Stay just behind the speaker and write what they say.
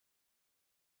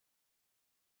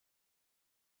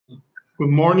Good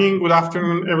morning, good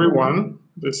afternoon, everyone.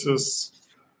 This is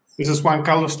Juan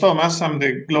Carlos Thomas. I'm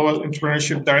the Global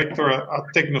Entrepreneurship Director at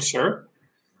Technoserve.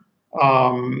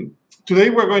 Today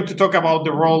we're going to talk about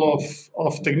the role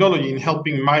of technology in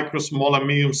helping micro, small, and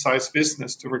medium-sized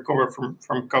business to recover from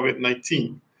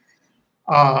COVID-19.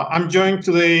 I'm joined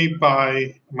today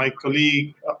by my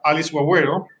colleague, Alice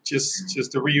Waweru. She's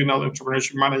the Regional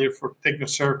Entrepreneurship Manager for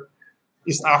Technoserve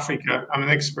East Africa. I'm an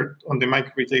expert on the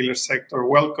micro retailer sector.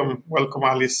 Welcome,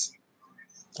 Alice.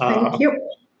 Thank you.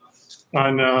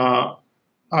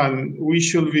 And we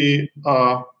should be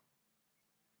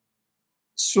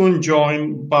soon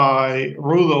joined by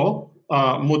Rudo,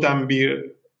 Mutambiranwa.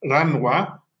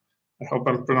 I hope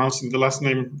I'm pronouncing the last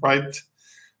name right.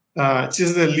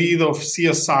 She's the lead of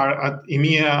CSR at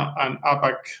EMEA and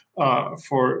APAC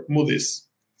for Moodys.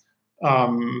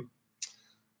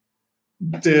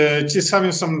 She's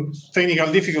having some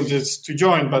technical difficulties to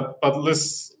join, but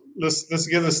let's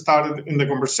get started in the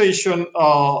conversation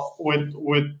with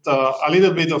a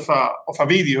little bit of a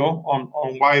video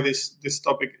on why this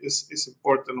topic is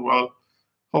important. Well,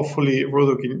 hopefully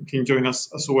Rudo can join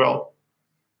us as well.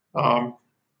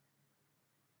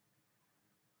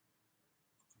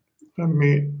 Let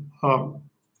me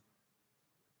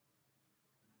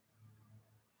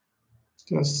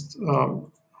just.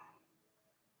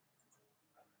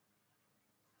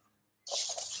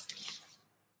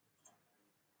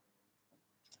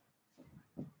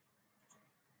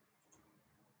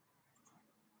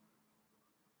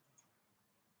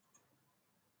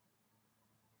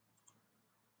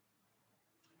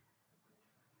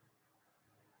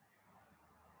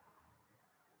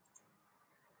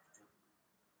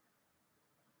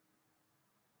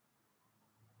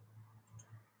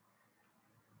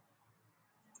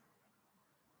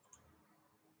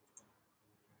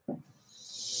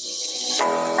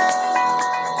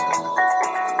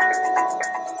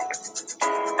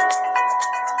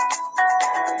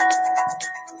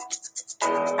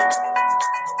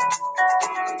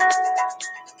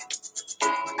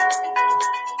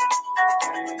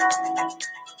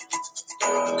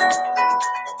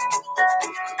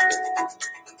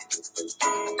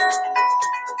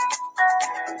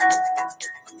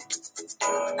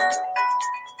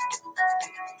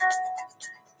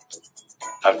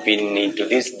 I've been into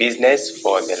this business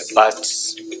for the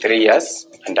past 3 years,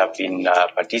 and I've been a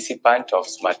participant of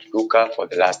Smart Duka for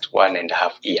the last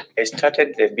 1.5 years. I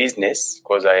started the business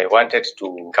because I wanted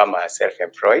to become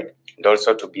self-employed and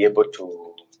also to be able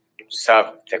to serve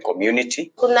the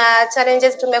community. Kuna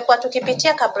challenges tumekuwa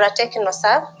tukipitia kabla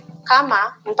Technoserve,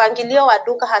 kama mpangilio wa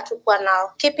duka hatukuwa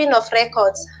nao, keeping of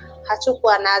records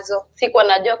hatukuwa nazo. Sikuwa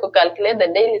najua kucalculate the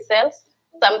daily sales.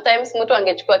 Sometimes mtu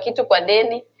angechukua kitu kwa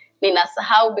deni,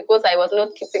 ninasahau because I was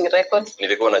not keeping records.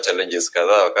 Nilikuwa na challenges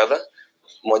kadhaa wa kadha.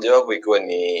 Moja wapo ikiwa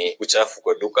ni uchafu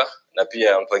kwa duka na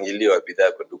pia mpangilio wa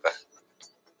bidhaa kwa duka.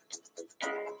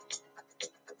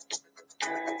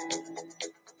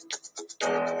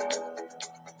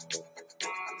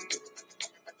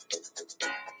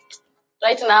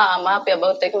 Right now I'm happy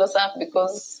about Technoserve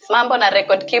because mambo na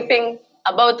record keeping,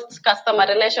 about customer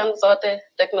relations zote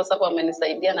Technoserve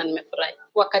wamenisaidia na nimefurahi.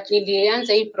 Wakati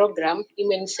nilianza hii program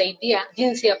imenisaidia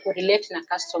jinsi ya kurelate na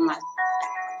customers.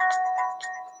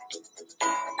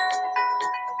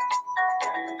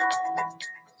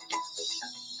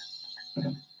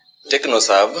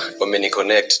 Technoserve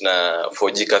wameniconnect na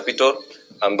 4G Capital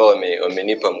ambao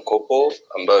wamenipa mkopo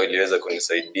ambao iliweza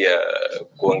kunisaidia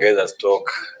kuongeza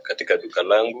stock katika duka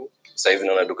langu. Sasa hivi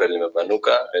naona duka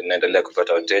limepanuka, naendelea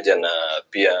kupata wateja na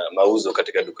pia mauzo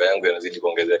katika duka yangu yanazidi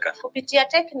kuongezeka. Kupitia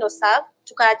Technoserve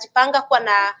tukajipanga kwa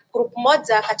na group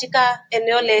moja katika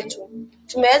eneo letu.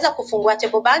 Tumeweza kufungua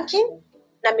table banking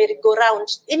na merry-go-round.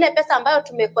 Ile pesa ambayo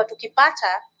tumekuwa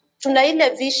tukipata, tuna ile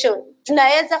vision,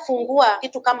 tunaweza fungua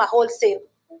kitu kama wholesale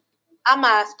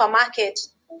ama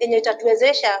supermarket yenye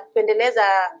itatuwezesha kuendeleza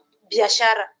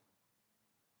biashara.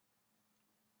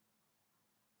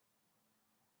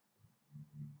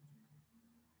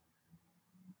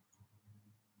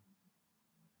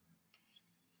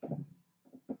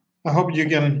 I hope you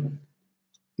can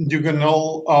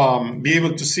all be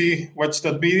able to watch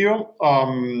that video.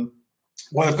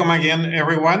 Welcome again,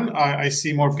 everyone. I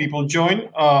see more people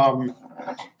join.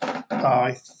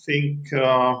 I think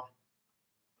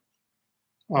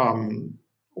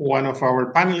one of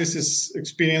our panelists is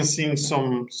experiencing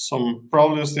some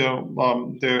problems.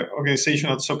 The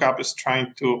organization at SOCAP is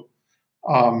trying to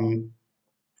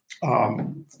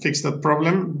fix that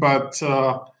problem, but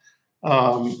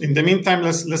in the meantime,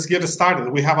 let's get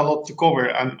started. We have a lot to cover,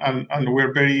 and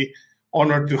we're very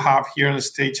honored to have here on the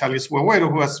stage Alice Waweru,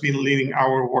 who has been leading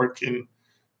our work in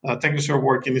Technoserve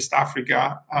work in East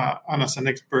Africa, and as an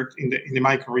expert in the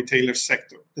micro retailer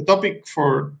sector. The topic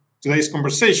for today's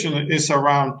conversation is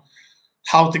around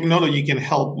how technology can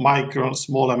help micro,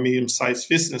 small, and medium-sized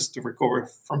business to recover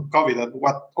from COVID, and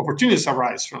what opportunities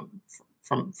arise from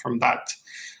that.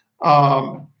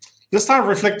 Let's start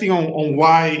reflecting on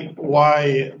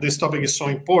why this topic is so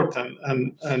important,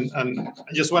 and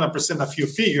I just want to present a few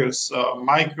figures.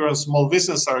 Micro and small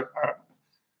business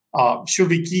should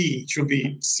be key, should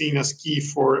be seen as key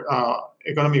for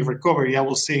economic recovery. I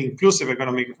will say inclusive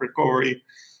economic recovery.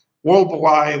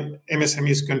 Worldwide,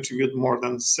 MSMEs contribute more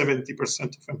than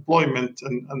 70% of employment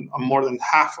and more than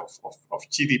half of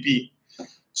GDP.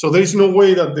 So there is no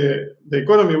way that the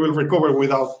economy will recover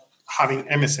without having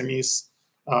MSMEs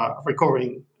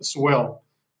recovering as well.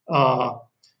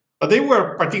 But they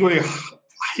were particularly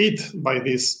hit by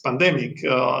this pandemic.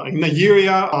 In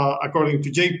Nigeria, according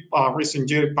to recent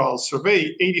JPAL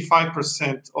survey,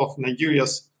 85% of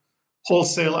Nigeria's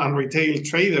wholesale and retail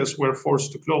traders were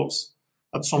forced to close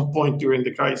at some point during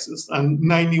the crisis, and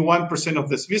 91% of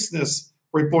this business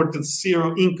reported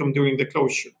zero income during the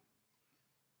closure.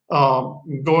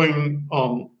 Going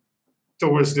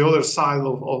towards the other side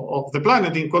of the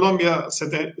planet, in Colombia,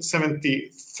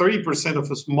 73% of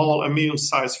the small and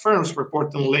medium-sized firms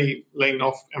reported laying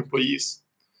off employees.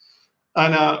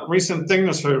 And a recent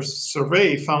Technoserve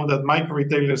survey found that micro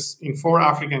retailers in 4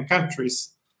 African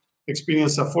countries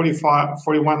experienced a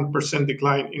 41%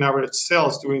 decline in average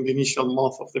sales during the initial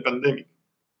month of the pandemic.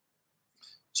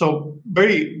 So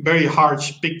very, very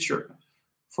harsh picture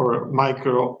for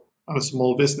micro and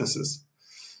small businesses.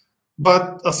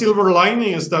 But a silver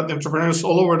lining is that entrepreneurs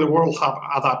all over the world have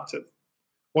adapted.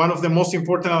 One of the most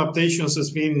important adaptations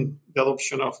has been the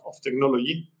adoption of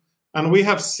technology. And we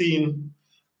have seen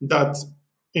that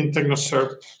in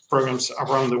Technoserve programs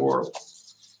around the world.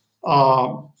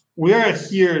 We are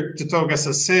here to talk, as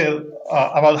I said,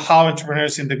 about how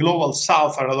entrepreneurs in the global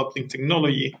south are adopting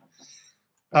technology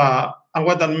and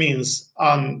what that means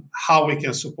and how we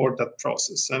can support that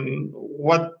process. And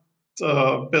what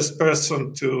best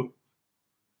person to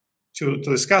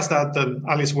discuss that than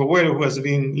Alice Waweru, who has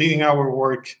been leading our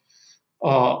work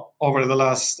over the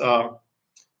last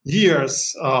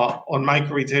years on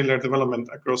micro retailer development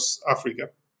across Africa.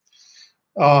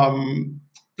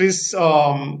 Please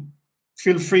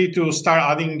feel free to start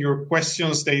adding your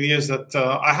questions. The idea is that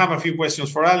I have a few questions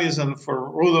for Alice and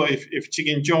for Rudo. If she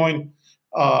can join,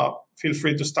 feel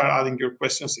free to start adding your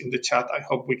questions in the chat. I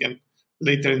hope we can,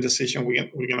 later in the session,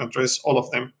 we can address all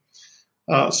of them.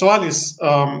 So Alice,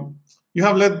 you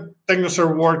have led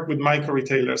Technoserve work with micro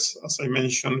retailers, as I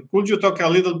mentioned. Could you talk a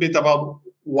little bit about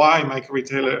why micro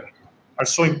retailers are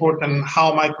so important and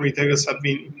how micro retailers have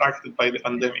been impacted by the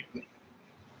pandemic?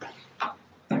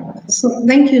 So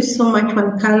thank you so much,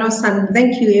 Juan Carlos, and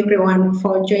thank you everyone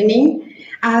for joining.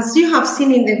 As you have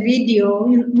seen in the video,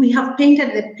 we have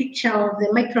painted the picture of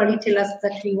the micro retailers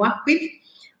that we work with.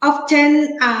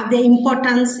 Often the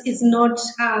importance is not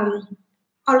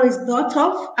always thought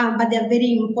of, but they're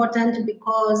very important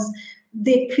because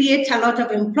they create a lot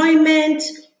of employment,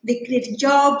 they create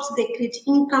jobs, they create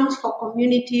incomes for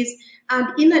communities, and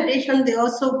in addition, they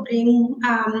also bring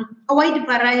a wide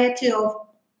variety of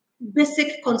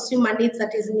basic consumer needs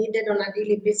that is needed on a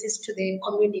daily basis to the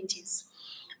communities.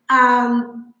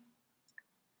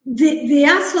 They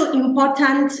are so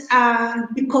important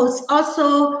because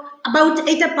also about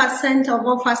 80% of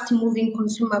all fast-moving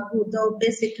consumer goods or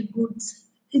basic goods,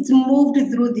 it's moved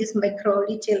through these micro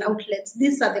retail outlets.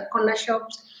 These are the corner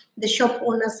shops, the shop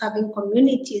owners serving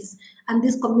communities, and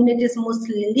these communities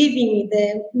mostly living in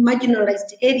the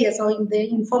marginalized areas or in the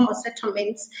informal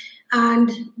settlements.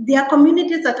 And they are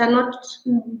communities that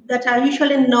are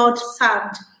usually not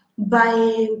served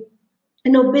by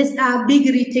big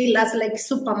retailers like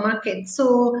supermarkets.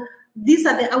 So these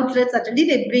are the outlets that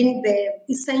really bring the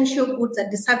essential goods and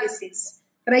the services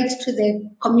right to the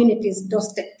community's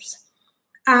doorsteps.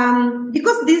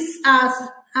 Because these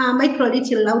micro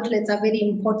retail outlets are very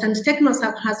important,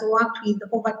 Technoserve has worked with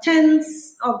over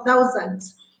tens of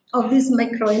thousands of these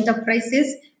micro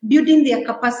enterprises, building their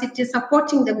capacity,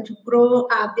 supporting them to grow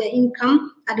their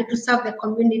income and to serve the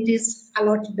communities a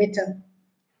lot better.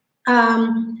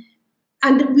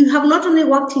 And we have not only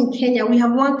worked in Kenya, we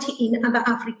have worked in other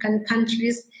African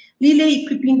countries, really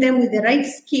equipping them with the right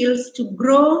skills to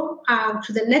grow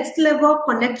to the next level,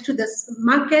 connect to the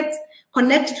markets,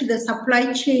 connect to the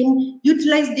supply chain,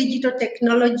 utilize digital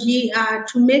technology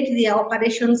to make their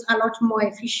operations a lot more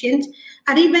efficient,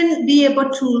 and even be able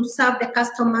to serve the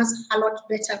customers a lot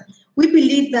better. We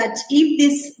believe that if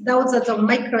these thousands of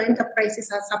micro enterprises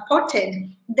are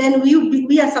supported, then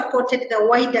we are supported the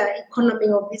wider economy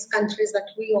of these countries that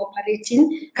we operate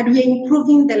in, and we are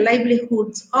improving the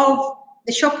livelihoods of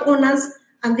the shop owners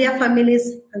and their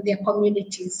families and their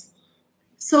communities.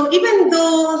 So even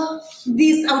though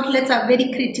these outlets are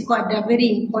very critical and are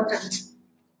very important,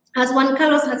 as Juan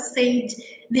Carlos has said,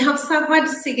 they have suffered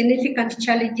significant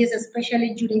challenges,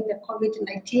 especially during the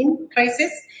COVID-19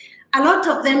 crisis. A lot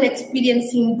of them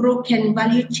experiencing broken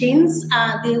value chains.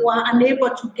 They were unable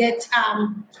to get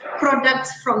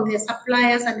products from their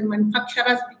suppliers and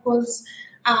manufacturers because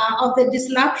of the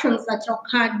disruptions that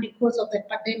occurred because of the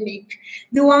pandemic.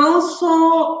 They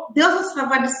also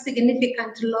suffered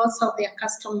significant loss of their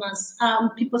customers.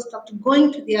 People stopped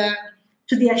going to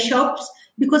their shops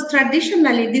because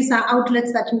traditionally these are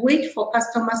outlets that wait for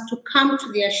customers to come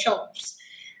to their shops.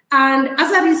 And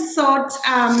as a result,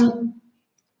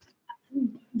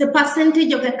 the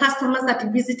percentage of the customers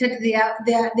that visited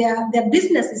their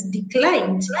businesses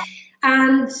declined.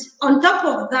 And on top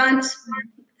of that,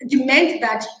 it meant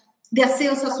that their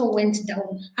sales also went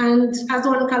down. And as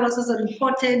Juan Carlos also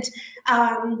reported,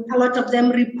 a lot of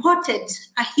them reported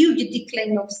a huge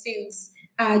decline of sales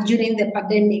during the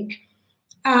pandemic.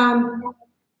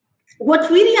 What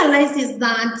we realized is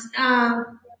that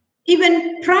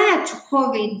even prior to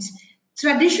COVID,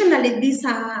 traditionally, these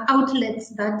are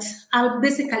outlets that are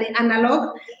basically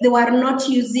analog. They were not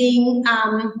using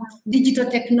digital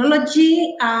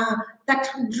technology that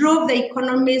drove the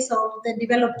economies of the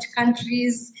developed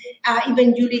countries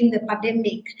even during the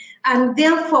pandemic. And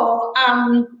therefore,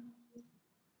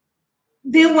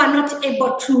 they were not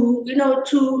able to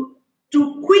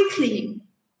quickly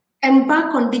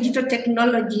embark on digital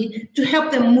technology to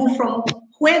help them move from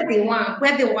where they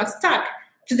were stuck,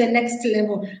 to the next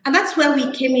level. And that's where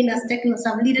we came in as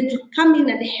Technoserve, needed to come in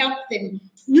and help them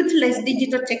utilize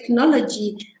digital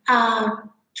technology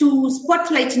to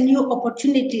spotlight new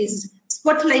opportunities,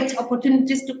 to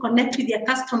connect with their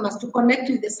customers, to connect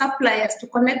with the suppliers, to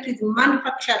connect with the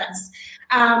manufacturers,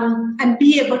 and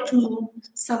be able to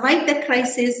survive the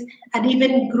crisis and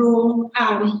even grow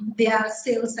their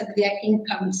sales and their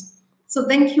incomes. So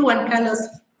thank you, Juan Carlos.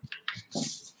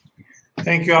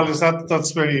 Thank you, Alice.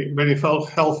 That's very, very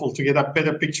helpful to get a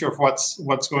better picture of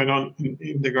what's going on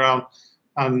in the ground.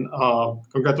 And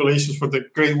congratulations for the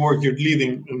great work you're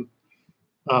leading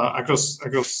across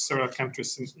several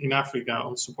countries in Africa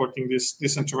on supporting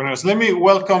these entrepreneurs. Let me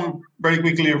welcome very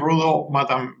quickly Rudo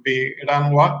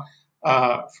Mutambiranwa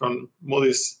from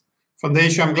Moodys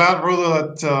Foundation. I'm glad, Rudo,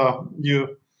 that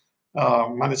you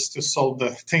managed to solve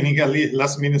the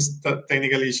last-minute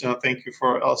technical issue. Thank you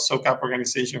for SOCAP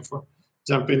organization for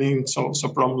jumping in so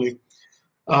promptly.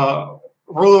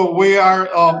 Rudo, we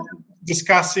are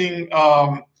discussing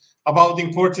about the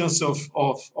importance of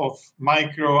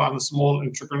micro and small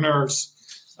entrepreneurs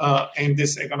in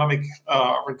this economic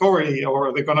recovery,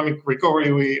 or the economic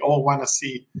recovery we all want to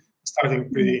see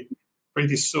starting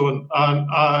pretty soon,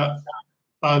 and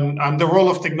the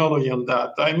role of technology on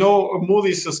that. I know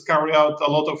Moodys has carried out a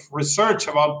lot of research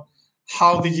about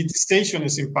how digitization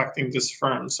is impacting these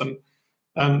firms, and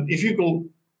if you could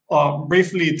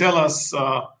briefly tell us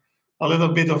a little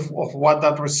bit of what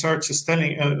that research is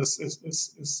telling,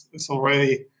 is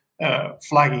already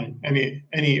flagging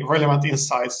any relevant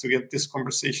insights to get this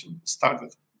conversation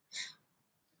started.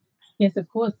 Yes, of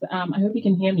course. I hope you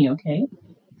can hear me okay.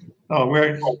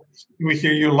 We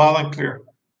hear you loud and clear.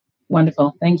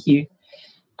 Wonderful. Thank you.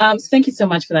 So thank you so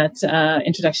much for that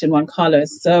introduction, Juan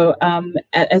Carlos. So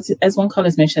as Juan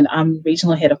Carlos mentioned, I'm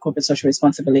Regional Head of Corporate Social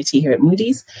Responsibility here at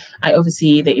Moodys. I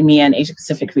oversee the EMEA and Asia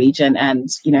Pacific region, and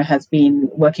has been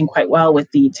working quite well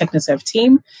with the Technoserve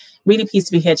team. Really pleased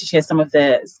to be here to share some of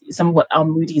what our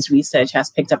Moodys research has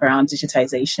picked up around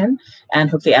digitization and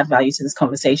hopefully add value to this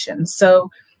conversation. So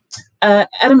at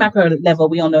a macro level,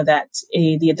 we all know that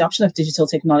the adoption of digital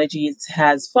technologies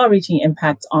has far-reaching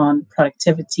impact on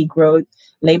productivity growth,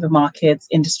 labor markets,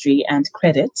 industry, and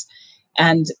credit.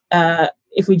 And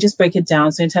if we just break it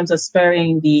down, so in terms of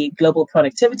spurring the global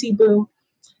productivity boom,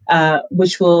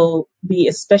 which will be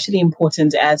especially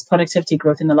important as productivity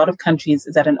growth in a lot of countries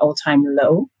is at an all-time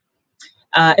low.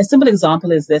 A simple example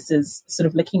is sort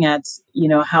of looking at,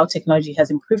 how technology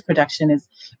has improved production. Is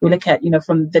we look at,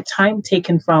 from the time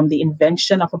taken from the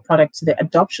invention of a product to the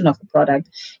adoption of the product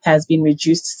has been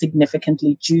reduced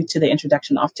significantly due to the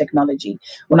introduction of technology.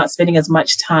 We're not spending as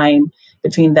much time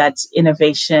between that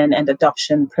innovation and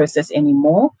adoption process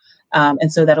anymore.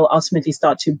 And so that will ultimately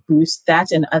start to boost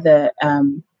that, and other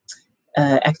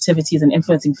activities and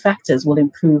influencing factors will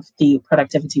improve the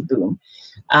productivity boom.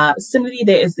 Similarly,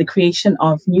 there is the creation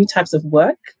of new types of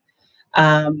work.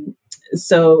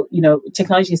 So,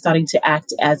 technology is starting to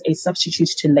act as a substitute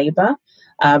to labor.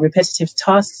 Repetitive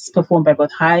tasks performed by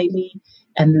both highly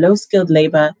and low-skilled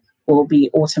labor will be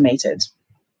automated.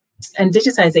 And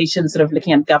digitization, sort of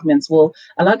looking at governments, will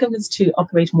allow governments to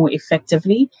operate more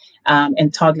effectively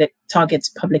and target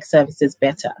public services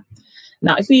better.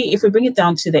 Now, if we bring it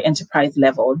down to the enterprise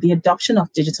level, the adoption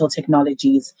of digital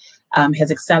technologies has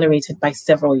accelerated by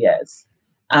several years.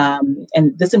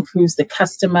 And this improves the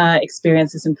customer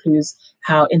experience. This improves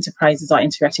how enterprises are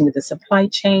interacting with the supply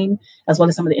chain, as well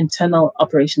as some of the internal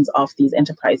operations of these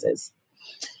enterprises.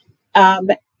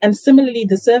 And similarly,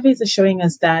 the surveys are showing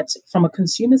us that from a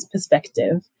consumer's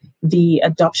perspective, the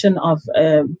adoption of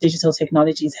digital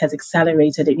technologies has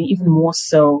accelerated, and even more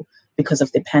so because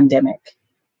of the pandemic.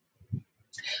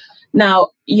 Now,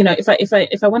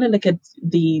 if I want to look at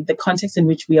the context in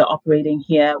which we are operating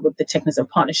here with the Technoserve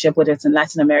partnership, whether it's in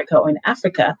Latin America or in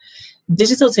Africa,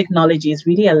 digital technologies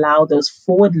really allow those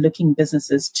forward-looking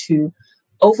businesses to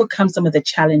overcome some of the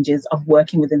challenges of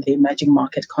working within the emerging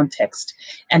market context.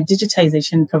 And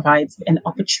digitization provides an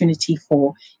opportunity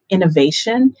for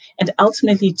innovation and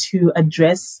ultimately to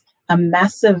address a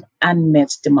massive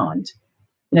unmet demand.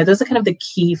 Those are kind of the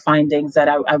key findings that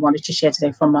I wanted to share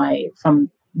today from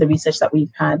the research that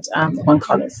we've had, Juan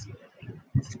Carlos.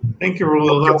 Thank you,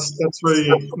 Rudo. That's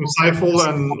very insightful.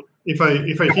 And if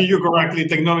I hear you correctly,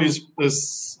 technology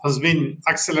has been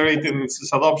accelerating its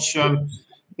adoption.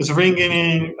 It's bringing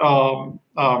in,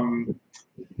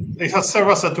 it has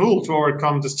served as a tool to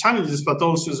overcome these challenges, but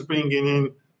also is bringing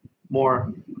in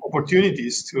more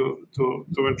opportunities to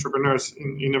entrepreneurs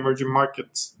in emerging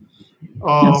markets.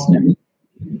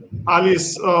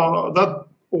 Alice,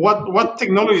 what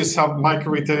technologies have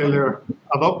micro-retailer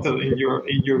adopted in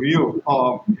your view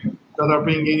that are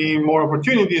bringing in more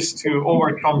opportunities to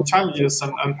overcome challenges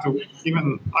and to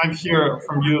even, I hear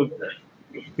from you,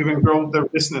 even grow their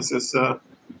businesses?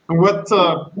 And what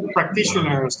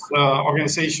practitioners,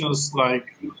 organizations like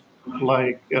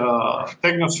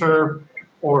Technoserve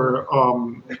or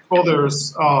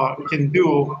others can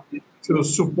do to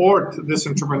support this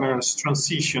entrepreneur's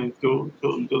transition to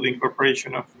the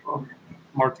incorporation of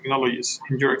more technologies,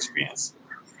 in your experience?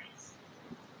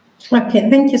 Okay,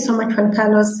 thank you so much, Juan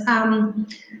Carlos.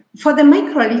 For the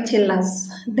micro retailers,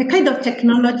 the kind of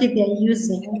technology they're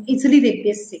using, it's really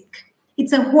basic.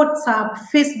 It's a WhatsApp,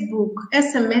 Facebook,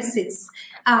 SMSs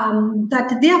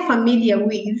that they are familiar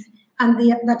with, and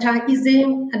that are easy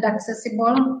and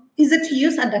accessible, easy to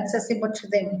use and accessible to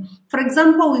them. For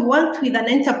example, we worked with an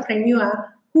entrepreneur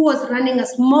who was running a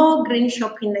small grain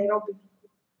shop in Nairobi.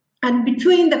 And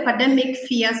between the pandemic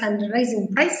fears and the rising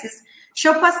prices,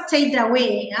 shoppers stayed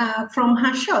away from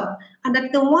her shop. And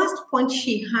at the worst point,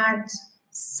 she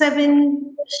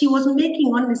was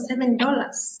making only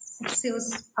 $7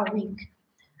 sales per week.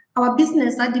 Our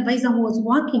business advisor, who was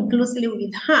working closely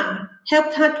with her,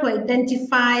 helped her to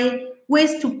identify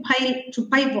ways to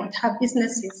pivot her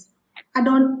businesses.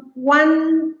 And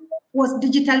one was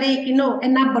digitally,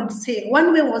 enabled sale.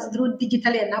 One way was through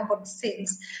digitally enabled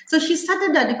sales. So she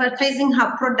started advertising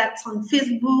her products on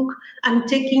Facebook and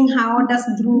taking her orders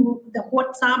through the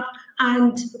WhatsApp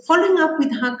and following up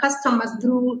with her customers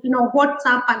through,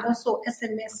 WhatsApp and also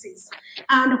SMSs.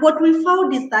 And what we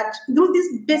found is that through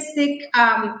these basic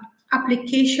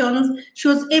applications, she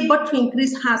was able to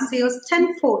increase her sales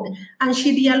tenfold. And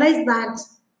she realized that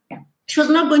she was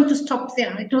not going to stop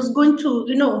there. It was going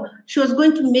to, she was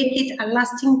going to make it a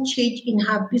lasting change in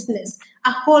her business,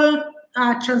 a whole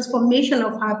transformation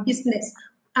of her business.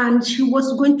 And she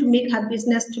was going to make her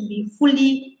business to be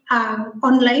fully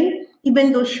online,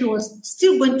 even though she was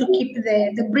still going to keep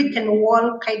the brick and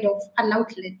wall kind of an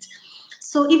outlet.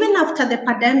 So even after the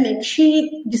pandemic,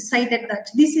 she decided that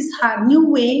this is her new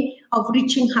way of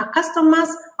reaching her customers,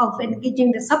 of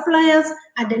engaging the suppliers,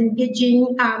 and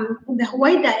engaging the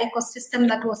wider ecosystem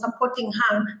that was supporting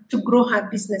her to grow her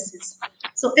businesses.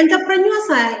 So entrepreneurs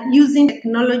are using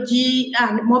technology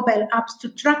and mobile apps to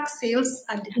track sales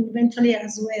and inventory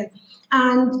as well.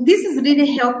 And this is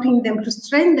really helping them to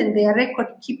strengthen their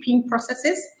record-keeping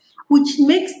processes, which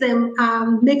makes them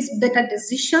makes better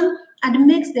decisions and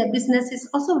makes their businesses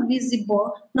also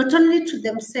visible, not only to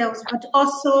themselves, but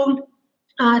also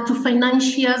to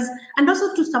financiers and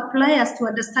also to suppliers to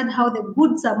understand how the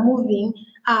goods are moving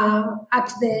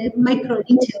at the micro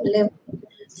retail level.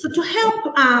 So to help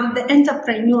the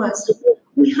entrepreneurs,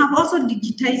 we have also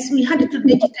digitized, we had to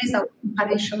digitize our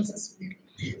operations as well.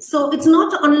 So it's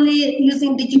not only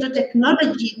using digital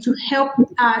technology to help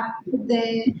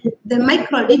the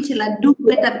micro retailer do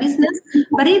better business,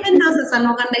 but even us as an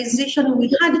organization,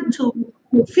 we had to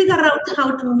figure out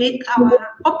how to make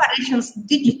our operations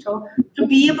digital to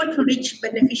be able to reach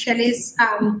beneficiaries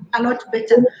a lot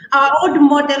better. Our old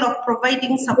model of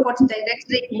providing support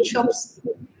directly in shops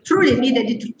truly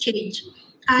needed to change.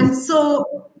 And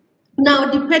so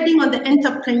now, depending on the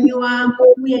entrepreneur,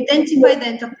 we identify the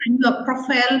entrepreneur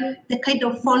profile, the kind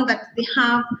of fund that they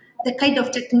have, the kind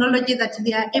of technology that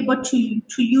they are able to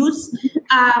use.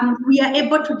 We are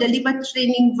able to deliver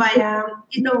training via,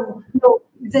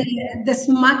 the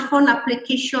smartphone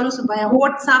applications, via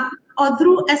WhatsApp, or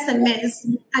through SMS,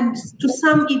 and to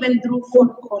some even through phone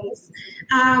calls.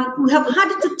 We have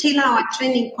had to tailor our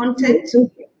training content,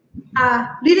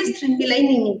 really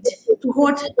streamlining it to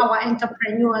what our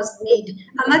entrepreneurs need.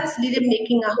 And that's really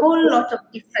making a whole lot of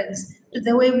difference to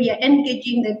the way we are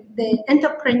engaging the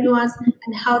entrepreneurs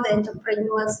and how the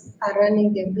entrepreneurs are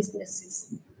running their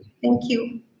businesses. Thank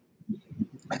you.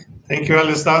 Thank you,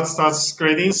 Alice. That's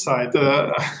great insight.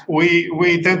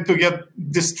 We tend to get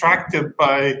distracted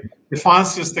by the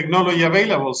fanciest technology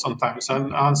available sometimes,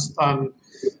 and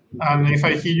if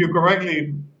I hear you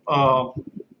correctly,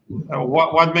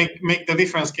 what make the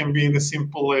difference can be the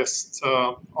simplest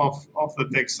of the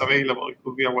text available. It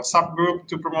could be a WhatsApp group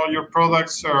to promote your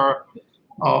products or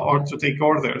to take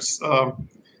orders.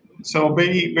 So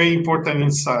very, very important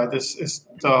insight is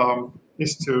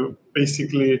to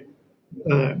basically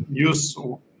use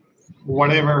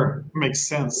whatever makes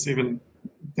sense, even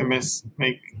the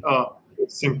make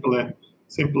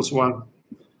simplest one.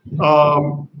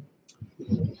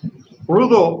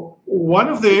 Rudo, one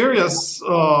of the areas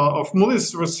of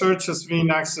Moodys research has been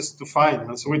access to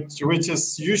finance, which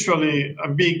is usually a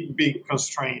big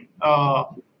constraint,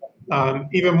 and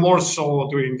even more so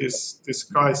during this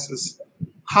crisis.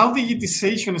 How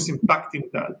digitization is impacting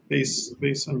that,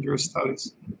 based on your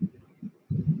studies?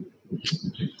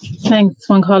 Thanks,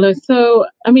 Juan Carlos. So,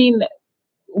 I mean,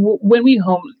 when we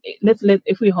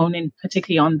if we hone in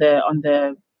particularly on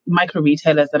the micro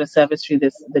retailers that are serviced through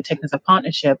the Technoserve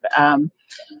partnership,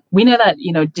 we know that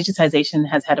digitization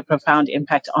has had a profound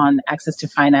impact on access to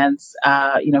finance,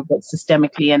 both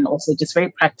systemically and also just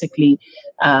very practically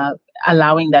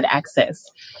allowing that access.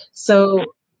 So,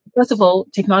 first of all,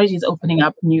 technology is opening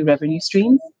up new revenue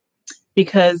streams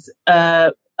because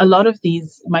a lot of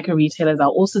these micro retailers are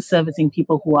also servicing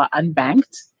people who are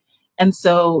unbanked. And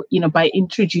so, by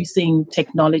introducing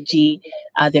technology,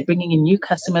 they're bringing in new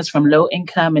customers from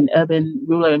low-income and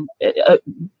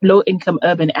low-income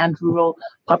urban and rural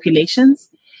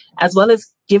populations, as well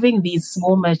as giving these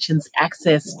small merchants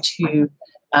access to,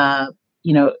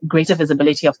 greater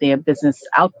visibility of their business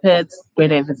outputs,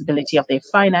 greater visibility of their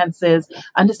finances,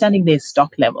 understanding their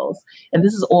stock levels. And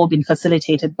this has all been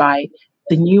facilitated by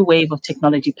the new wave of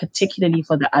technology, particularly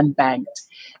for the unbanked.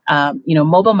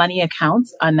 Mobile money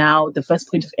accounts are now the first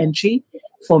point of entry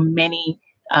for many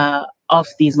of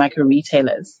these micro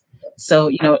retailers.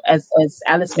 So, as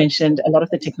Alice mentioned, a lot of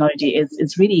the technology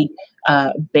is really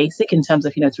basic in terms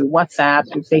of, through WhatsApp,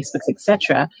 through Facebook,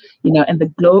 etc. And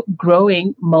the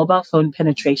growing mobile phone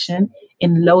penetration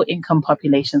in low-income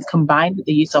populations, combined with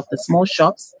the use of the small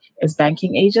shops as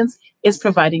banking agents, is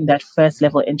providing that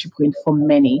first-level entry point for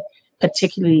many,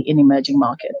 particularly in emerging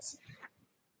markets.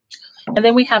 And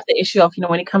then we have the issue of,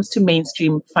 when it comes to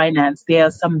mainstream finance, there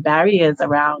are some barriers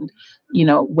around,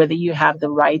 whether you have the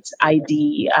right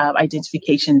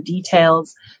identification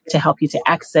details to help you to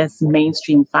access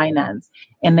mainstream finance.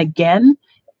 And again,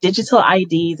 digital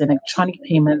IDs and electronic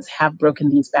payments have broken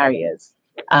these barriers.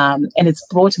 And it's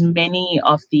brought many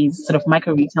of these sort of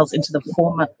micro retails into the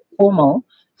formal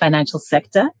financial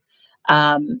sector.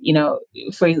 In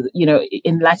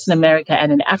Latin America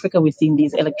and in Africa, we've seen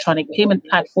these electronic payment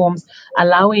platforms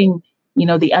allowing,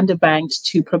 the underbanked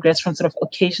to progress from sort of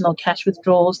occasional cash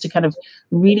withdrawals to kind of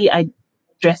really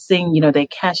addressing, their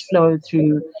cash flow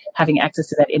through having access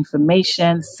to that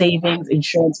information, savings,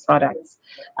 insurance products.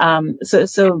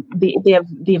 So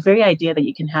the very idea that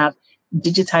you can have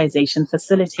digitization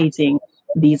facilitating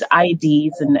these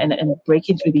IDs and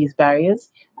breaking through these barriers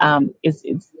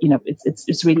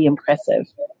it's really impressive.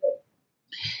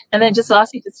 And then just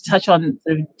lastly, just to touch on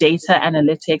sort of data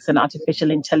analytics and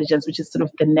artificial intelligence, which is sort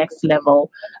of the next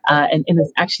level, and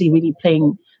is actually really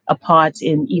playing a part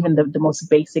in even the most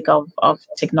basic of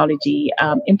technology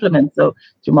implements, so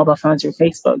through mobile phones, through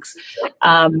Facebooks.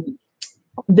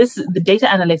 The data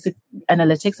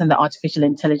analytics and the artificial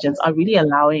intelligence are really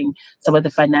allowing some of the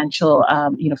financial,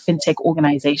 fintech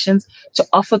organizations to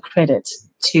offer credit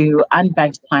to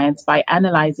unbanked clients by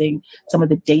analyzing some of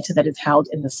the data that is held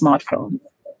in the smartphone.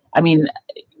 I mean,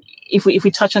 if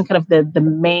we touch on kind of the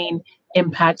main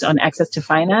impact on access to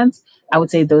finance, I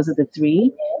would say those are the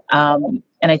three.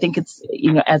 And I think it's,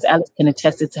 as Alice can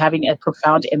attest, it's having a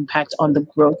profound impact on the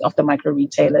growth of the micro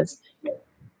retailers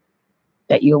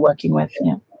that you're working with.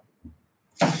 Yeah.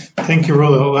 Thank you,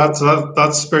 Rudo.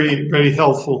 That's very, very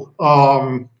helpful.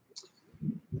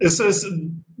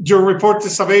 Your report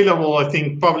is available, I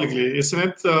think, publicly, isn't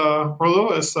it,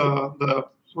 Rudo? Is the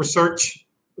research,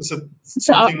 is it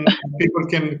something people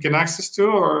can access to,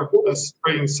 or that's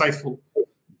very insightful?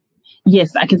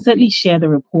 Yes, I can certainly share the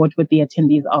report with the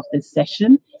attendees of this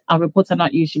session. Our reports are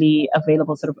not usually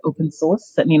available sort of open source,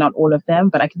 certainly not all of them,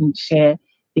 but I can share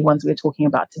the ones we're talking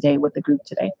about today with the group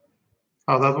today.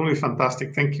 Oh, that will be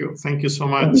fantastic. Thank you. Thank you so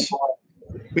much.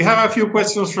 We have a few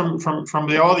questions from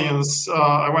the audience.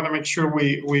 I want to make sure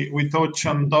we touch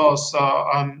on those,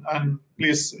 and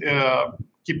please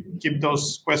keep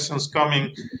those questions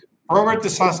coming. Robert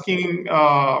is asking,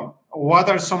 what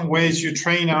are some ways you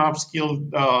train and upskill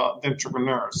the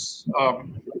entrepreneurs?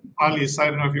 Alice, I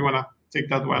don't know if you want to take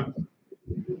that one.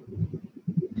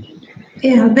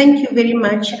 Yeah, thank you very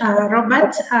much,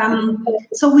 Robert.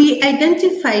 So we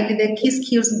identified the key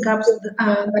skills gaps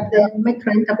that the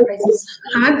micro enterprises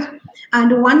had,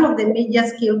 and one of the major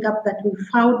skill gaps that we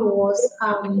found was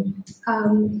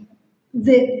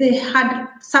they had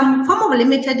some form of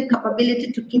limited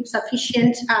capability to keep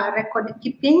sufficient record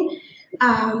keeping,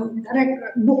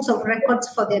 books of records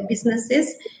for their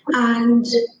businesses, and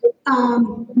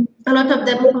a lot of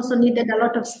them also needed a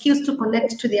lot of skills to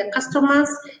connect to their customers.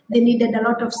 They needed a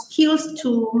lot of skills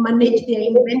to manage their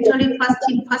inventory fast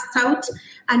in, fast out,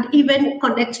 and even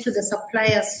connect to the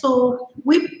suppliers. So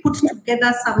we put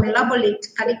together some elaborate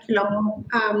curriculum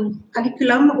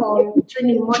or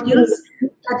training modules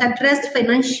that addressed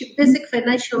basic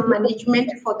financial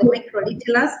management for the micro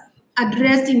retailers,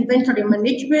 addressed inventory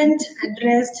management,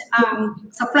 addressed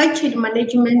supply chain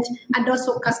management, and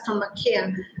also customer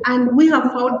care. And we have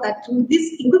found that with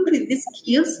equipped with these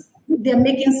skills, they're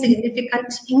making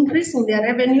significant increase in their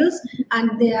revenues,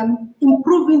 and they are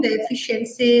improving the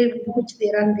efficiency with which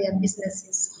they run their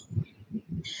businesses.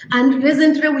 And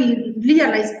recently, we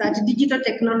realized that digital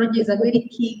technology is a very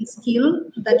key skill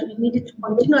that we needed to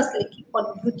continuously keep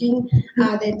on putting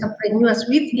the entrepreneurs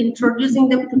with, introducing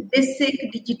them to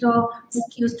basic digital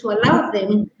skills to allow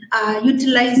them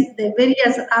utilize the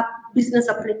various business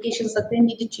applications that they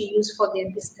needed to use for their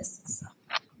businesses.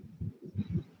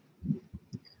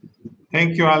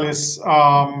 Thank you, Alice.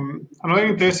 Another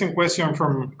interesting question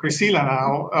from Priscilla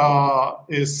now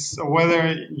is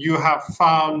whether you have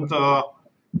found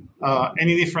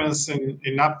any difference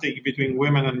in uptake between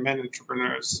women and men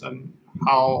entrepreneurs, and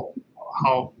how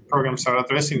programs are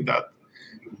addressing that.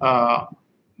 I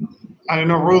don't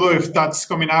know, Rudo, if that's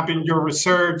coming up in your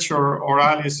research, or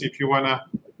Alice, if you want to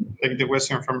take the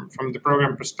question from the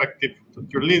program perspective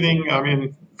that you're leading. I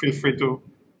mean, feel free to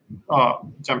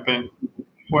jump in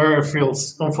where it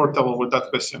feels comfortable with that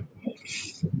question.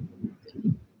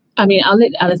 I mean, I'll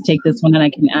let Alice take this one, and I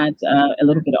can add a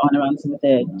little bit on around some of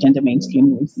the gender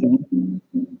mainstream we've seen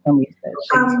from research.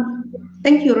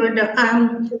 Thank you, Rudo.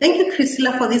 Thank you,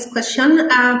 Priscilla, for this question.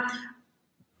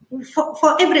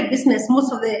 For every business,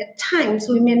 most of the times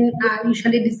women are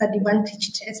usually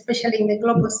disadvantaged, especially in the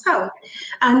global south.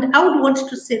 And I would want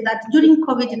to say that during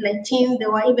COVID-19, they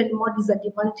were even more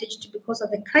disadvantaged because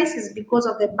of the crisis, because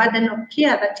of the burden of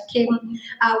care that came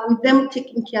with them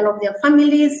taking care of their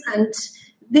families, and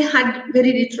they had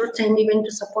very little time even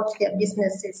to support their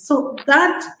businesses. So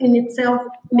that in itself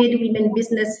made women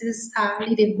businesses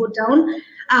really go down.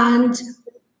 And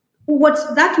what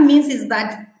that means is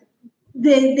that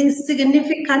there's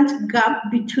significant gap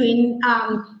between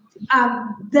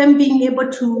them being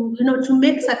able to, to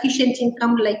make sufficient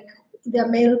income like their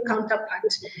male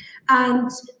counterpart. And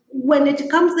when it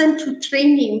comes then to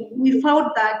training, we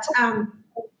found that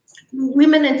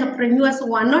women entrepreneurs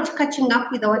were not catching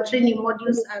up with our training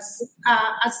modules as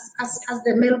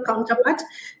the male counterpart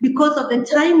because of the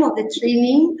time of the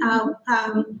training.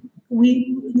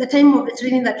 The time of the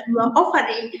training that we were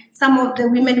offering, some of the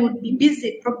women would be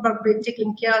busy, probably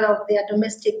taking care of their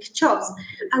domestic chores.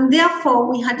 And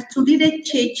therefore, we had to really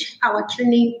change our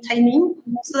training timing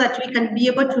so that we can be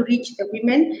able to reach the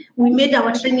women. We made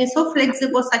our training so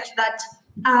flexible such that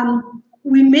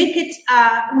we make it,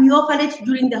 we offer it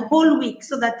during the whole week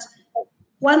so that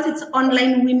once it's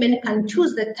online, women can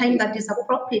choose the time that is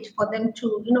appropriate for them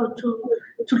to,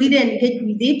 to really engage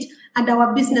with it. And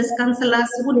our business counselors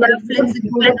would be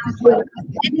flexible enough to answer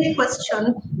any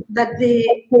question that the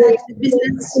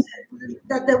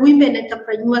women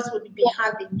entrepreneurs would be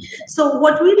having. So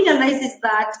what we realize is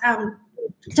that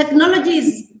technology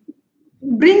is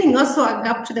bringing also a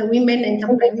gap to the women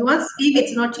entrepreneurs if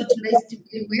it's not utilized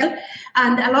very well,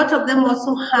 and a lot of them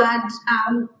also had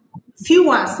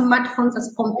fewer smartphones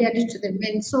as compared to the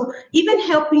men. So even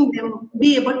helping them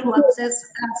be able to access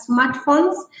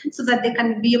smartphones so that they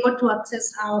can be able to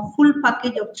access our full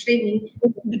package of training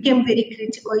became very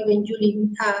critical even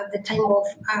during the time of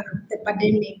the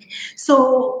pandemic.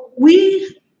 So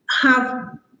we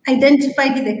have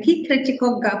identified the key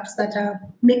critical gaps that are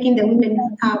making the women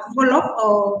fall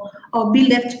off or be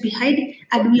left behind,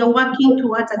 and we are working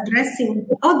towards addressing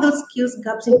all those skills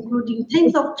gaps, including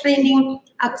types of training,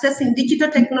 accessing digital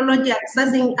technology,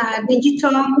 accessing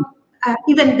digital,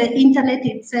 even the internet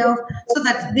itself, so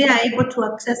that they are able to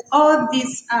access all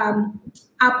these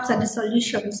apps and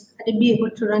solutions and be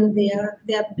able to run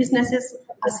their businesses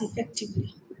as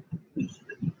effectively.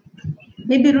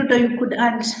 Maybe Rudo, you could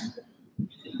add.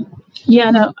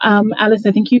 Yeah, no, Alice,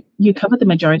 I think you covered the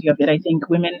majority of it. I think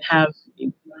women have,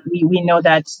 we know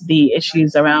that the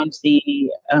issues around the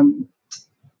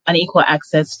unequal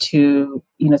access to,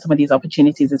 some of these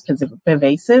opportunities is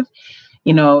pervasive.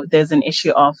 There's an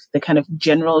issue of the kind of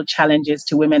general challenges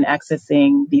to women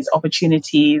accessing these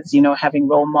opportunities, having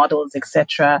role models,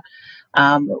 etc.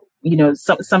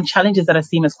 Some challenges that are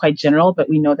seen as quite general, but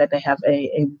we know that they have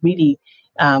a really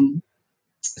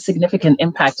significant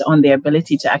impact on their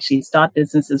ability to actually start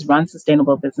businesses, run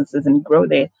sustainable businesses, and grow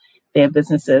their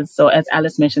businesses. So as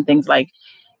Alice mentioned, things like,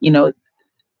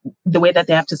 the way that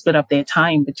they have to split up their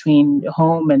time between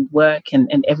home and work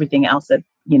and everything else, that,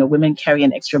 women carry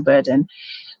an extra burden.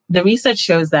 The research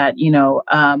shows that,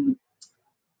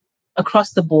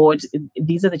 across the board,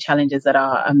 these are the challenges that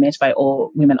are met by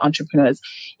all women entrepreneurs.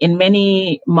 In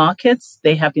many markets,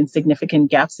 there have been significant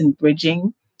gaps in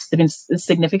bridging. There have been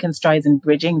significant strides in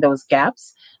bridging those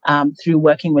gaps through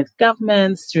working with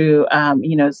governments, through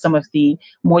some of the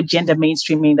more gender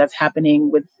mainstreaming that's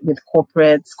happening with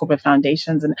corporate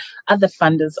foundations, and other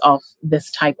funders of this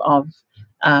type of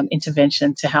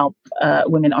intervention to help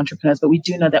women entrepreneurs. But we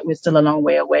do know that we're still a long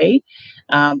way away.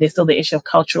 There's still the issue of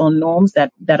cultural norms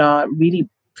that are really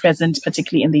present,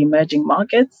 particularly in the emerging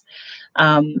markets.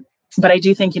 But I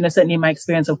do think, certainly in my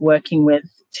experience of working with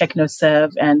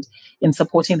Technoserve and in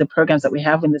supporting the programs that we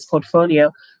have in this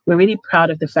portfolio, we're really proud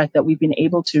of the fact that we've been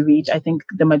able to reach, I think,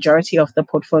 the majority of the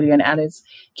portfolio, and Alice,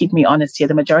 keep me honest here,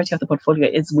 the majority of the portfolio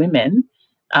is women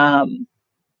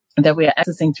that we are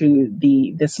accessing through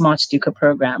the Smart Duca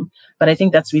program. But I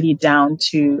think that's really down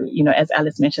to, as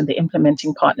Alice mentioned, the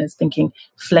implementing partners thinking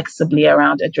flexibly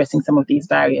around addressing some of these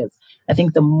barriers. I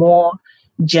think the more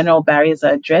general barriers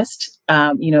are addressed,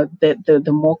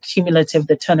 the more cumulative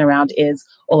the turnaround is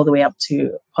all the way up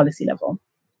to policy level.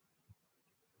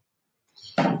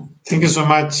 Thank you so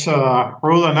much,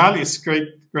 Rudo and Alice. Great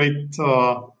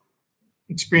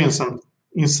experience and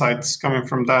insights coming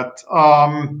from that.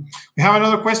 We have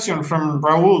another question from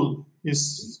Raul.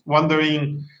 He's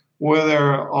wondering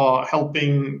whether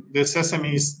helping the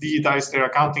SMEs digitize their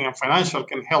accounting and financial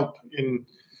can help in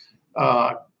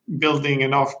building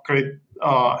enough credit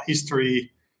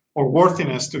history or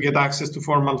worthiness to get access to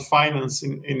formal finance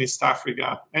in East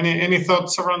Africa. Any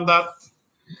thoughts around that,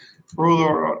 Rudo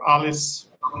or Alice?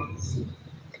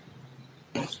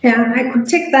 Yeah, I could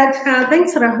take that.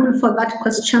 Thanks, Rahul, for that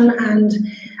question. And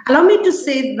allow me to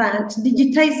say that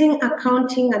digitizing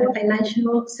accounting and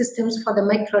financial systems for the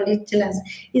micro retailers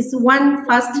is one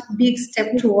first big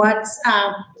step towards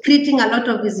creating a lot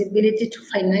of visibility to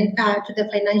the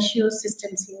financial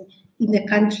systems in the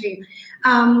country.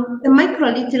 The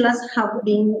micro retailers have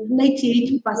been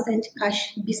 98%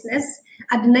 cash business,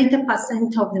 and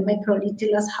 90% of the micro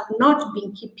retailers have not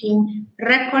been keeping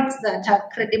records that are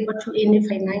credible to any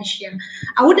financial.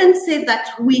 I wouldn't say that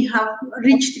we have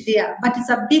reached there, but it's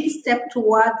a big step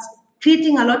towards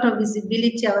creating a lot of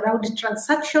visibility around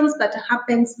transactions that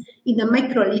happens in the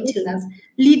micro retailers,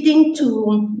 leading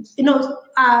to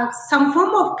some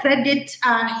form of credit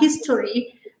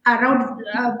history around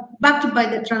backed by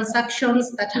the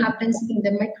transactions that happens in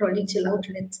the micro retail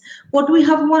outlets. What we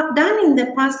have done in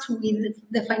the past with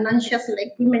the financials,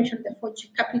 like we mentioned, the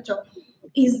 4G Capital,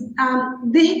 is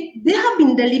they have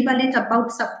been deliberate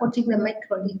about supporting the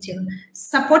micro retail,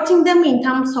 supporting them in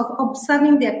terms of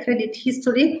observing their credit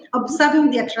history, observing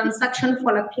their transaction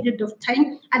for a period of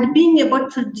time, and being able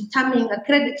to determine a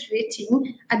credit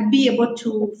rating and be able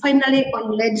to finally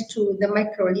on-led to the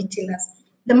micro retailers.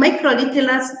 The micro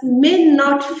retailers may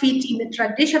not fit in the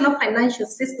traditional financial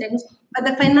systems, but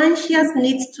the financials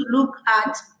needs to look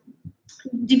at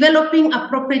developing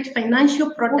appropriate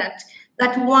financial product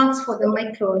that works for the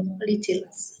micro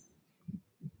retailers.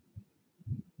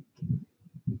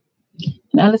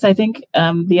 And Alice, I think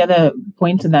the other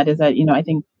point in that is that, I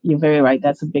think you're very right.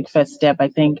 That's a big first step. I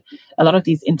think a lot of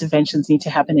these interventions need to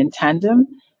happen in tandem.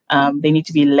 They need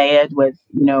to be layered with,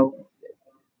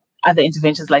 other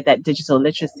interventions like that, digital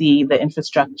literacy, the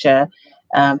infrastructure,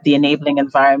 the enabling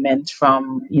environment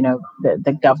from,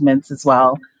 the governments as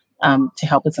well, to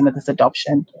help with some of this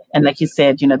adoption. And like you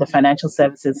said, the financial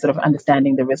services sort of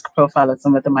understanding the risk profile of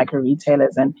some of the micro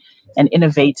retailers and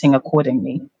innovating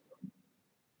accordingly.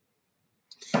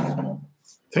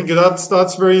 Thank you.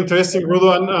 That's very interesting,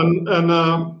 Rudo. And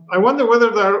I wonder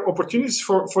whether there are opportunities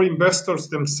for investors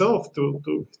themselves to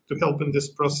help in this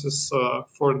process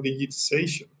for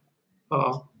digitization.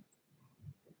 I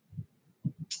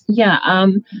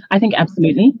think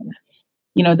absolutely.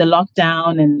 The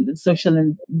lockdown and the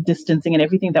social distancing and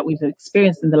everything that we've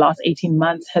experienced in the last 18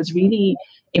 months has really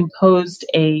imposed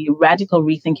a radical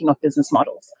rethinking of business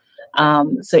models.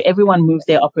 So everyone moved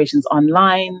their operations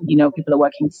online, people are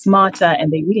working smarter,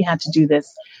 and they really had to do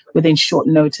this within short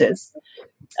notice.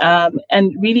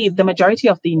 And really, the majority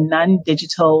of the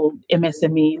non-digital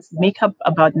MSMEs make up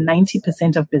about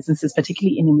 90% of businesses,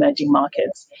 particularly in emerging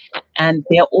markets. And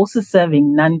they are also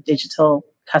serving non-digital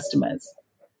customers.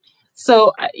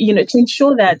 So, to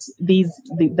ensure that the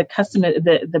customer,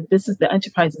 the business, the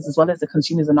enterprises, as well as the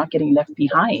consumers are not getting left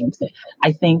behind,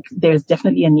 I think there's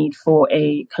definitely a need for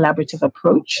a collaborative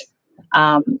approach,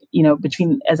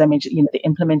 between, as I mentioned, the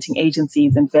implementing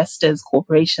agencies, investors,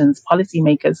 corporations,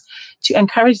 policymakers, to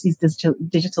encourage these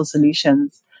digital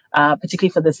solutions,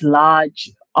 particularly for this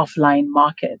large offline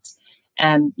market.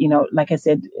 And, like I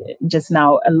said just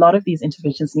now, a lot of these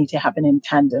interventions need to happen in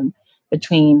tandem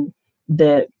between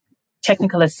the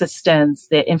technical assistance,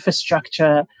 their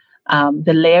infrastructure,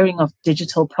 the layering of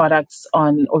digital products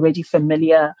on already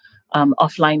familiar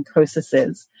offline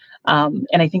processes. And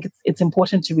I think it's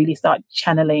important to really start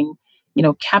channeling,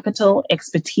 capital,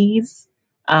 expertise,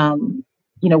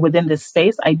 within this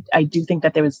space. I do think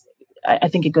that I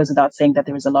think it goes without saying that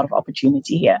there is a lot of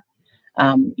opportunity here,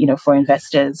 for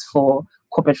investors, for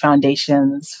corporate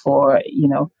foundations, for,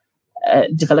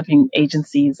 developing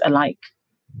agencies alike.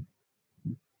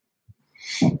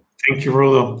 Thank you,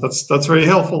 Rudo. That's very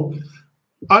helpful.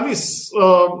 Alice,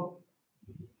 the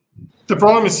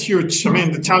problem is huge. I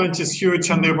mean, the challenge is huge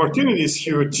and the opportunity is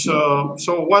huge.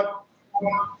 So what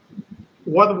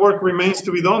work remains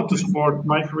to be done to support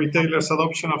micro retailers'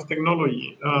 adoption of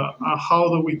technology? How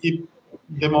do we keep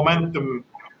the momentum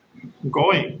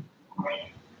going?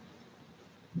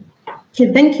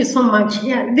 Okay, thank you so much.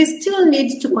 Yeah, they still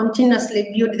need to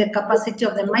continuously build the capacity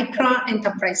of the micro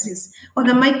enterprises or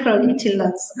the micro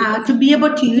retailers to be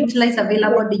able to utilize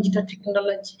available digital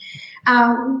technology.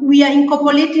 We are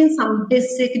incorporating some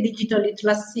basic digital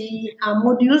literacy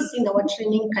modules in our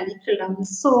training curriculum.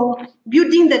 So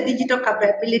building the digital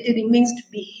capability remains to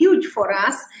be huge for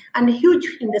us and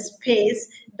huge in the space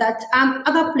that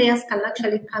other players can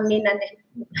actually come in and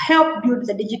help build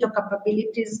the digital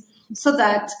capabilities so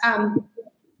that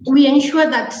we ensure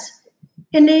that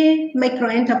any micro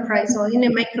enterprise or any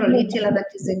micro retailer that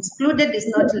is excluded is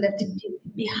not left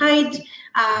behind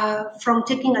from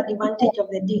taking advantage of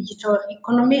the digital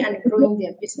economy and growing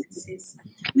their businesses.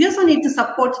 We also need to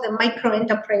support the micro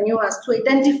entrepreneurs to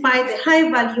identify the high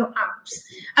value apps.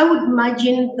 I would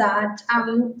imagine that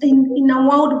in a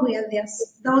world where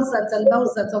there's thousands and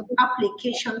thousands of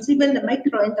applications, even the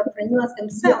micro entrepreneurs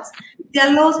themselves, they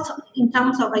are lost in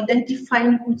terms of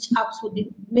identifying which apps would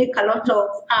make a lot of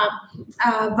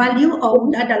value or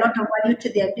would add a lot of value to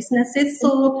their businesses.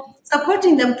 So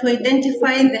supporting them to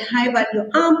identify the high value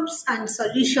apps and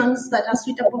solutions that are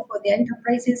suitable for their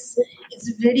enterprises is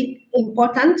very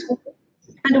important.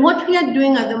 And what we are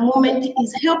doing at the moment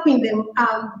is helping them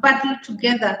bundle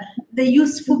together the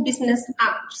useful business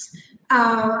apps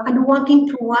and working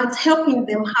towards helping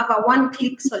them have a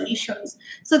one-click solutions.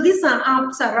 So these are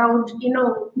apps around,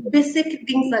 basic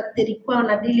things that they require on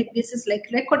a daily basis, like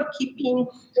record keeping,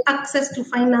 access to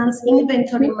finance,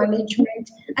 inventory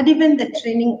management, and even the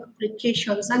training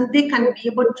applications. And they can be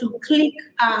able to click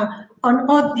on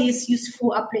all these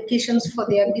useful applications for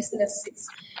their businesses.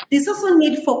 There's also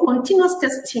need for continuous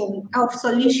testing of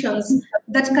solutions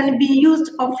that can be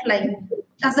used offline,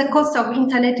 as the cost of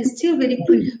internet is still very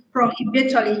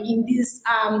prohibitory in these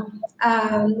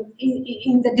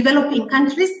in the developing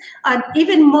countries, and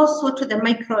even more so to the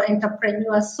micro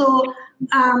entrepreneurs. So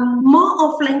more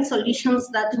offline solutions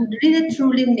that would really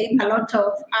truly make a lot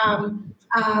of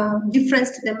difference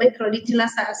to the micro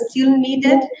retailers are still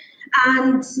needed.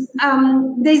 And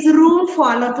there's room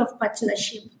for a lot of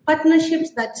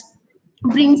partnerships that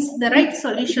brings the right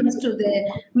solutions to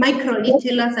the micro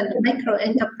retailers and the micro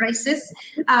enterprises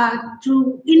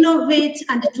to innovate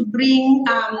and to bring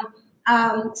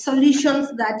solutions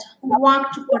that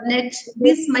work to connect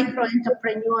these micro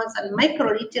entrepreneurs and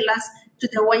micro retailers to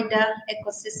the wider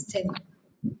ecosystem.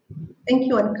 Thank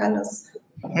you, Juan Carlos.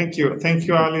 Thank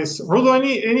you, Alice. Rudo,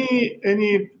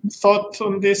 any thought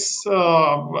on this?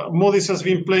 Moodys has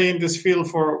been playing this field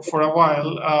for a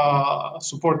while,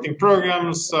 supporting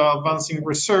programs, advancing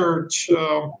research.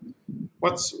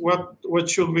 What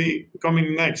should be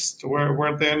coming next?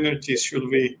 Where the energy should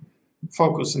be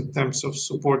focused in terms of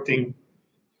supporting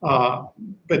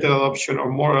better adoption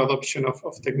or more adoption of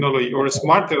technology, or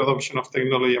smarter adoption of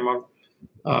technology among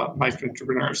micro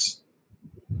entrepreneurs?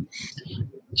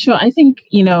 Sure. I think,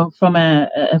 from a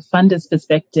funder's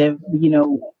perspective,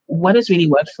 what has really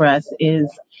worked for us is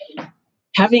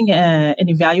having an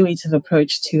evaluative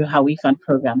approach to how we fund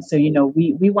programs. So,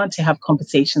 we want to have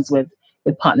conversations with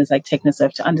partners like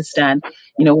Technoserve to understand,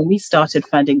 when we started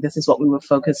funding, this is what we were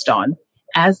focused on.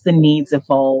 As the needs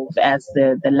evolve, as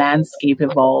the landscape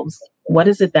evolves, what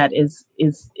is it that is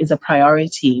a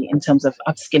priority in terms of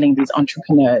upskilling these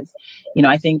entrepreneurs?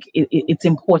 I think it's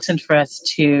important for us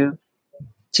to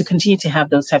continue to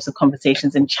have those types of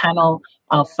conversations and channel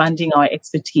our funding, our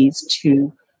expertise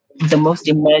to the most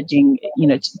emerging,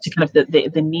 to kind of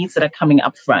the needs that are coming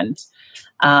up front.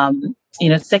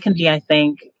 Secondly, I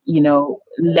think,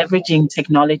 leveraging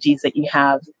technologies that you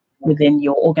have within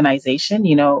your organization.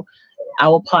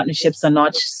 Our partnerships are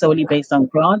not solely based on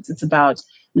grants. It's about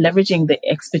leveraging the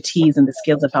expertise and the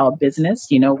skills of our business.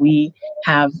 We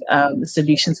have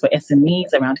solutions for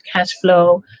SMEs around cash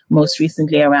flow, most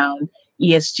recently around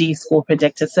ESG score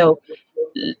predictor. So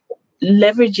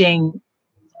leveraging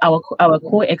our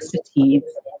core expertise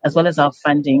as well as our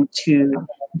funding to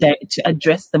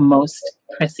address the most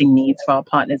pressing needs for our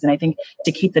partners. And I think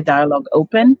to keep the dialogue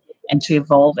open and to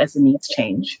evolve as the needs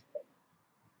change.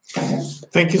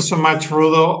 Thank you so much,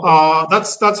 Rudo.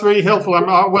 That's very helpful.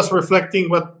 I was reflecting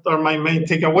what are my main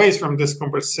takeaways from this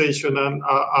conversation, and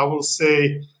I will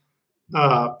say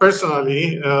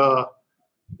personally,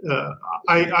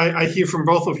 I hear from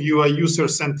both of you a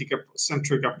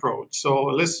user-centric approach. So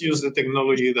let's use the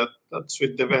technology that's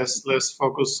with the best. Let's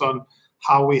focus on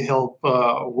how we help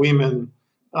women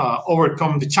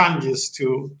overcome the challenges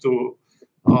that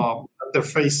they're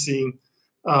facing,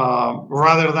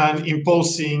 rather than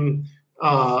imposing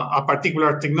a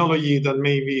particular technology that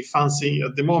may be fancy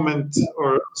at the moment,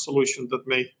 or a solution that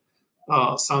may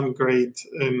sound great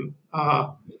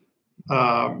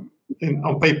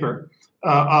on paper.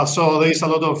 So there's a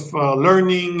lot of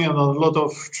learning and a lot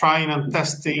of trying and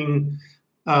testing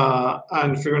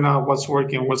and figuring out what's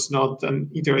working, what's not,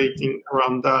 and iterating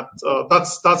around that.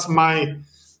 That's my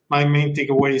main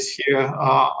takeaways here.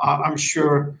 I'm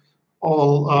sure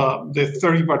all the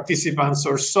 30 participants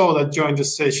or so that joined the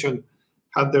session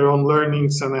had their own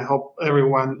learnings, and I hope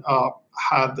everyone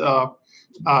had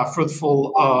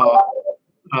fruitful,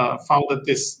 found that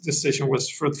this session was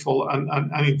fruitful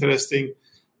and interesting.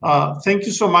 Thank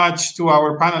you so much to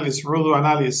our panelists, Rudo and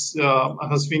Alice. It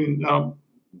has been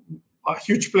a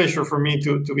huge pleasure for me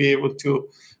to be able to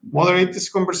moderate this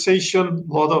conversation.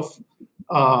 A lot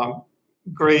of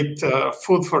great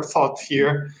food for thought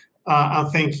here. And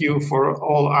thank you for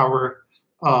all our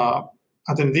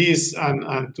attendees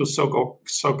and to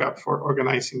SOCAP for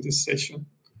organizing this session.